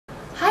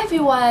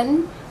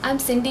everyone, I'm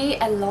Cindy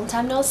and long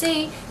time no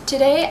see.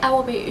 Today I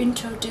will be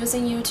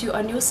introducing you to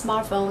a new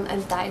smartphone,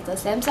 and that is the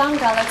Samsung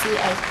Galaxy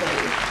S3.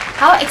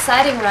 How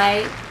exciting,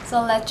 right?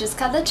 So let's just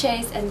cut the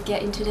chase and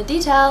get into the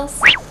details.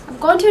 I'm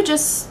going to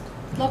just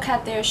look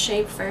at their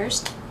shape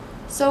first.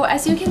 So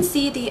as you can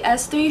see, the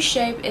S3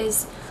 shape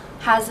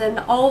has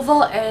an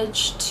oval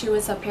edge to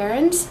its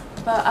appearance,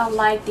 but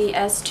unlike the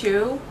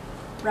S2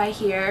 right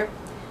here,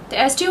 the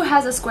S2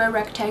 has a square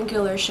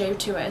rectangular shape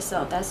to it,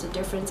 so that's the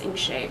difference in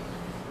shape.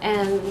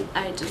 And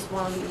I just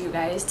want you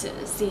guys to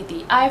see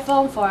the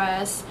iPhone for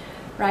us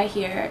right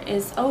here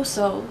is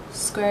also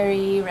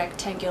squarey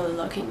rectangular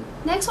looking.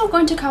 Next we're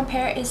going to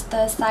compare is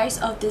the size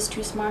of these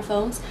two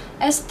smartphones.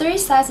 S3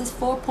 size is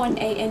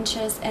 4.8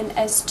 inches and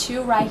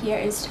S2 right here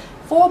is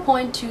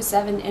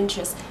 4.27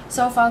 inches.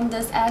 So from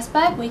this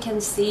aspect we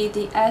can see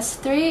the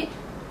S3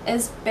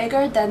 is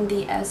bigger than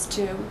the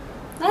S2.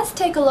 Let's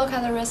take a look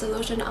at the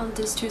resolution on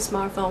these two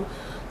smartphones.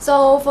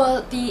 So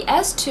for the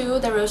S2,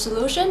 the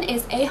resolution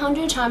is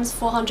 800 x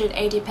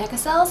 480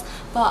 pixels,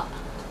 but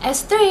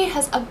S3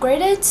 has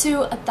upgraded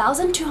to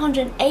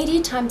 1280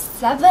 x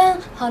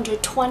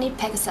 720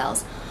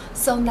 pixels.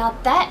 So now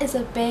that is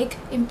a big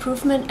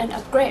improvement and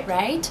upgrade,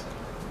 right?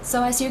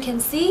 So as you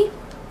can see,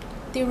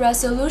 the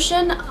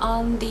resolution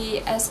on the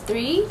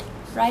S3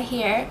 right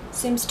here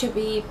seems to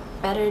be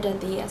better than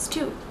the S2.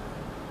 You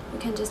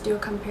can just do a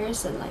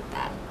comparison like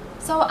that.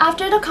 So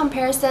after the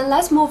comparison,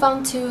 let's move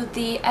on to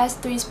the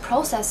S3's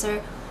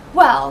processor.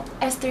 Well,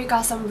 S3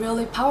 got some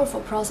really powerful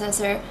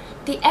processor.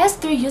 The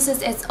S3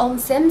 uses its own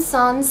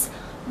Samsung's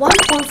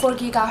 1.4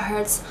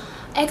 GHz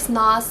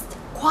Exynos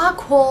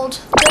quad-cooled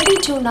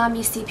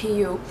 32nm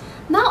CPU.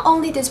 Not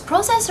only this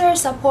processor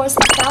supports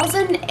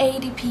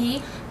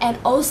 1080p and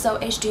also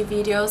HD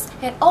videos,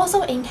 it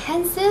also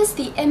enhances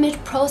the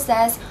image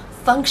process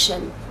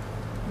function.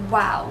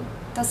 Wow,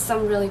 that's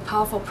some really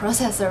powerful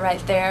processor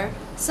right there.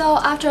 So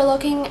after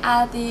looking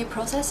at the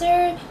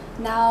processor,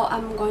 now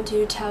I'm going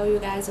to tell you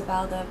guys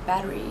about the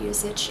battery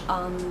usage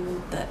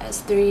on the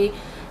S3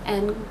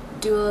 and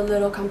do a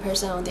little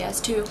comparison on the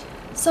S2.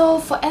 So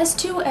for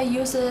S2 it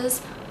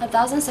uses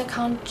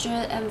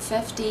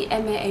 1650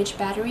 mAh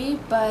battery,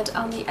 but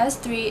on the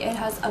S3 it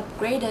has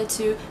upgraded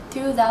to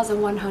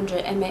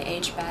 2100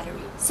 mAh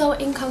battery. So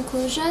in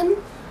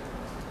conclusion,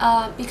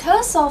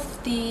 because of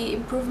the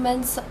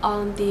improvements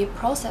on the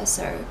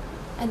processor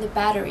and the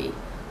battery,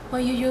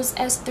 when you use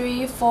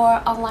S3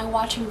 for online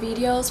watching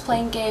videos,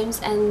 playing games,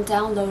 and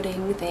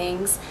downloading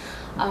things,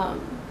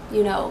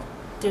 you know,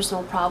 there's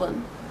no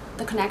problem.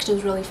 The connection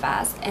is really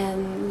fast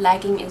and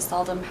lagging is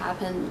seldom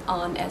happen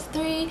on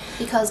S3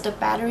 because the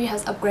battery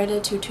has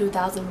upgraded to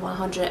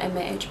 2100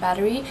 mAh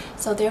battery.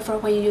 So therefore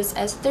when you use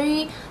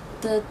S3,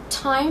 the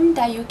time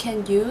that you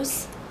can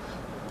use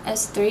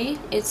S3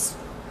 is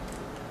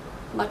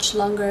much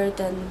longer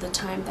than the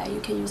time that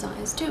you can use on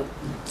S2.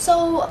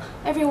 So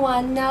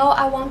everyone, now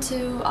I want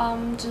to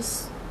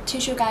just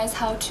teach you guys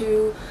how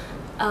to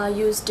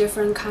use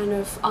different kind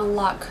of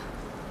unlock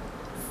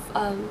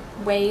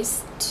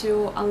ways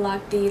to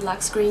unlock the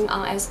lock screen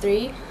on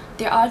S3.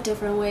 There are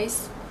different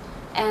ways,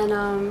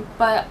 and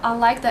but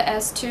unlike the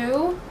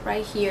S2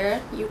 right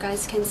here, you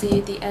guys can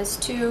see the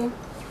S2,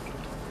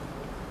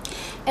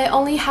 it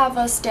only have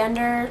a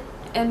standard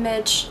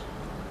image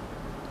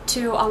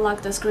to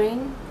unlock the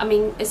screen. I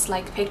mean, it's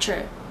like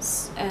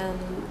pictures and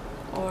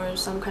or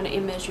some kind of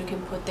image you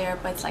can put there,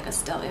 but it's like a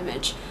still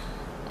image,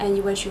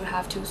 and which you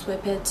have to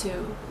swipe it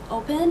to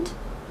open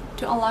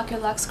to unlock your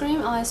lock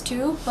screen on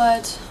S2.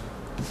 But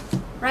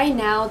right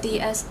now the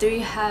S3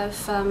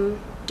 have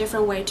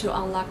different way to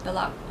unlock the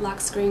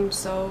lock screen,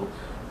 so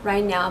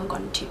right now I'm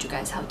going to teach you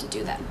guys how to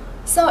do that.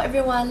 So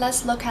everyone,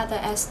 let's look at the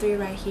S3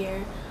 right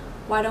here.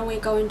 Why don't we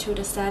go into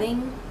the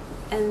setting,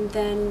 and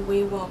then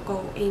we will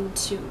go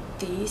into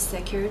the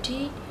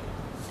security,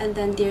 and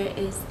then there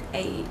is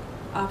a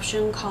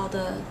option called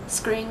the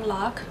screen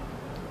lock.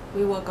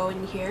 We will go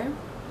in here.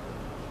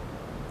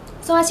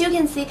 So as you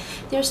can see,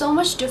 there's so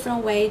much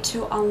different way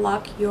to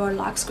unlock your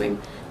lock screen.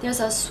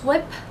 There's a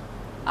swipe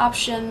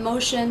option,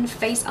 motion,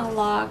 face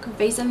unlock,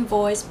 face and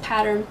voice,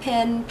 pattern,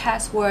 pin,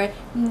 password,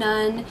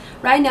 none.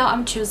 Right now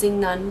I'm choosing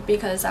none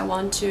because I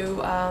want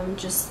to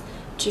just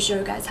to show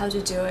you guys how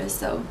to do it.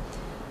 So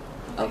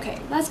okay,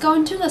 let's go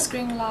into the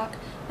screen lock,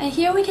 and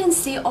here we can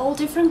see all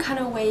different kind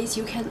of ways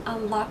you can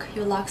unlock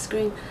your lock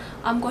screen.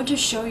 I'm going to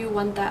show you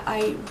one that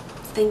I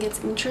think it's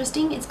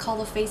interesting. It's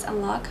called a face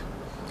unlock,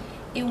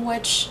 in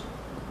which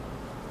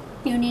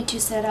you need to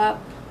set up,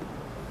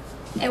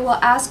 it will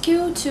ask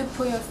you to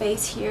put your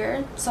face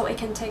here so it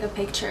can take a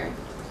picture.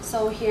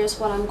 So here's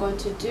what I'm going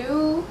to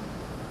do.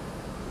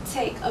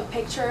 Take a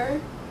picture.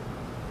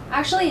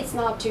 Actually, it's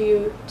not up to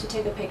you to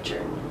take a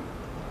picture.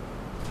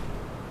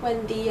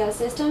 When the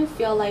system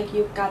feel like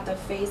you got the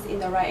face in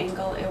the right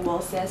angle, it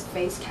will say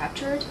face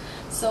captured.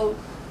 So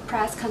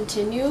press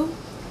continue,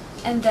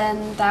 and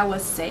then that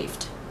was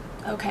saved.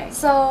 Okay,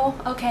 so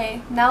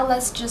now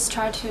let's just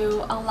try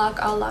to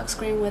unlock our lock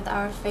screen with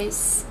our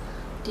face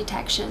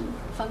detection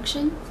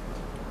function.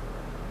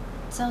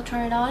 So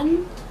turn it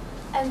on,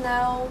 and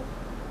now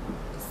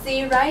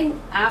See, right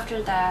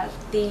after that,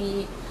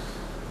 the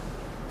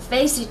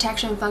face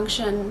detection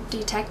function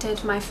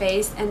detected my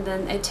face, and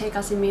then it take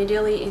us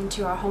immediately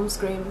into our home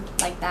screen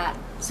like that,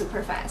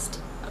 super fast.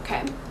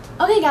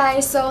 Okay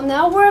guys, so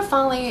now we're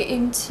finally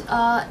in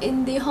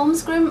the home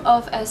screen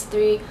of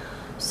S3.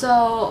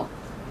 So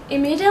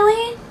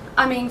immediately,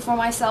 I mean for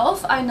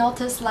myself, I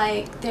noticed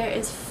like there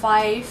is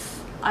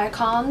 5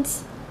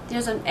 icons.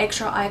 There's an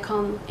extra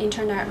icon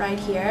internet right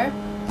here,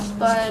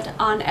 but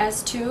on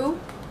S2,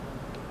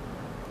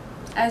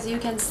 as you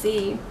can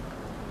see,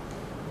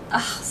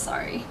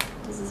 sorry,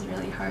 this is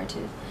really hard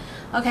to.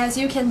 Okay, as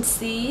you can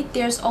see,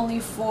 there's only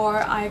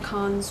 4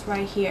 icons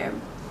right here.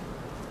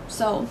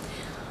 So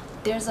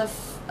there's a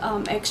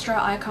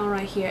extra icon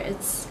right here.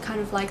 It's kind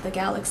of like the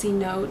Galaxy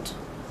Note,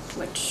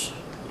 which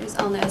is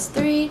on the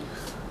S3.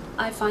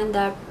 I find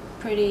that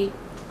pretty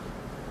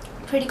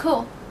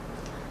cool.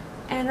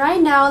 And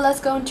right now, let's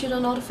go into the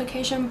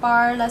notification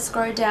bar. Let's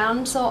scroll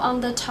down. So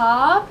on the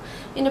top,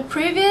 in the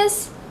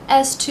previous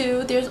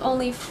S2, there's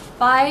only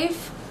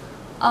 5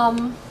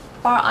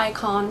 bar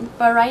icon,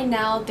 but right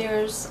now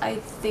there's, I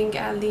think,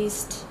 at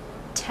least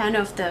 10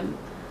 of them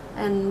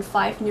and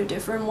 5 new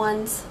different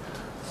ones.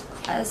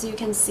 As you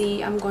can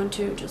see, I'm going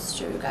to just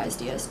show you guys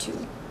the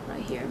S2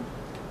 right here.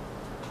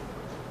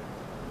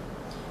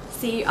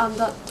 See,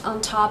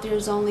 on top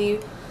there's only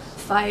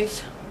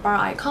 5 bar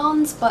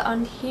icons, but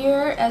on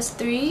here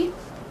S3,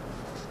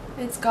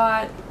 it's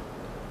got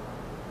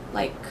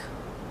like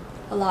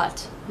a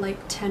lot, like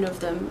 10 of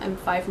them and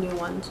 5 new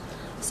ones.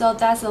 So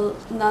that's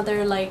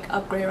another like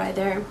upgrade right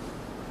there.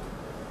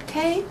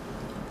 Okay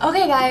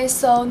guys,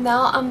 so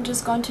now I'm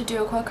just going to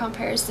do a quick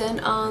comparison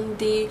on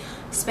the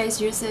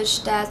space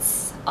usage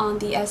that's on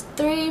the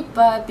S3,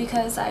 but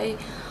because I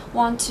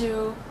want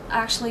to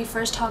actually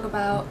first talk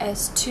about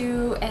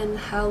S2 and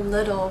how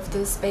little of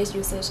the space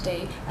usage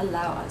they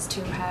allow us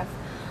to have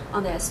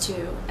on the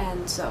S2,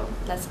 and so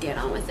let's get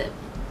on with it.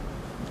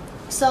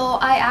 So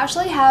I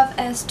actually have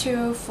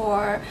S2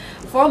 for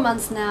 4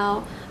 months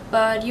now,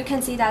 but you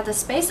can see that the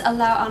space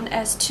allowed on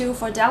S2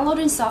 for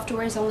downloading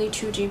software is only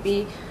 2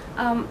 GB.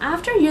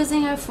 After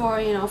using it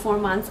for 4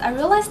 months, I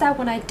realized that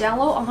when I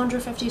download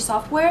 150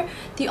 software,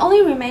 the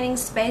only remaining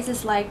space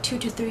is like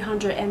 200 to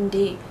 300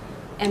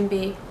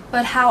 MB.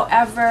 But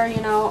however,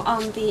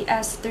 on the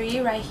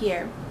S3 right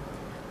here,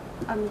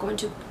 I'm going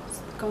to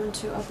go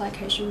into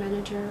Application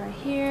Manager right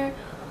here.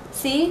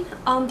 See,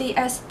 on the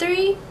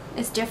S3,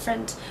 it's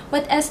different.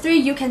 With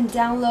S3, you can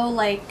download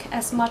like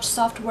as much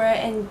software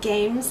and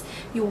games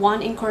you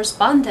want in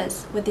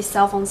correspondence with the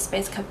cell phone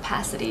space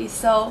capacity.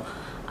 So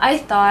I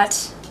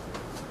thought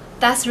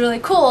that's really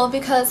cool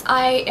because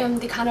I am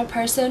the kind of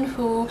person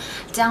who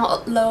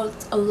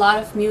downloads a lot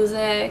of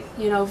music,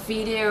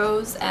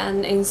 videos,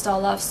 and install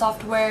a lot of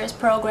softwares,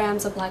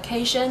 programs,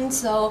 applications.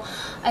 So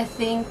I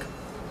think,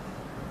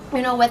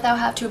 without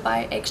having to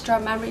buy extra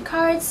memory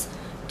cards,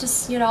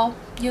 just,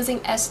 using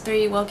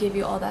S3 will give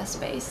you all that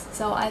space.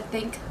 So I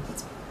think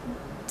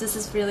this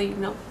is really,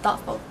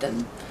 thoughtful.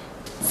 Then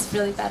it's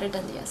really better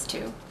than the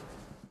S2.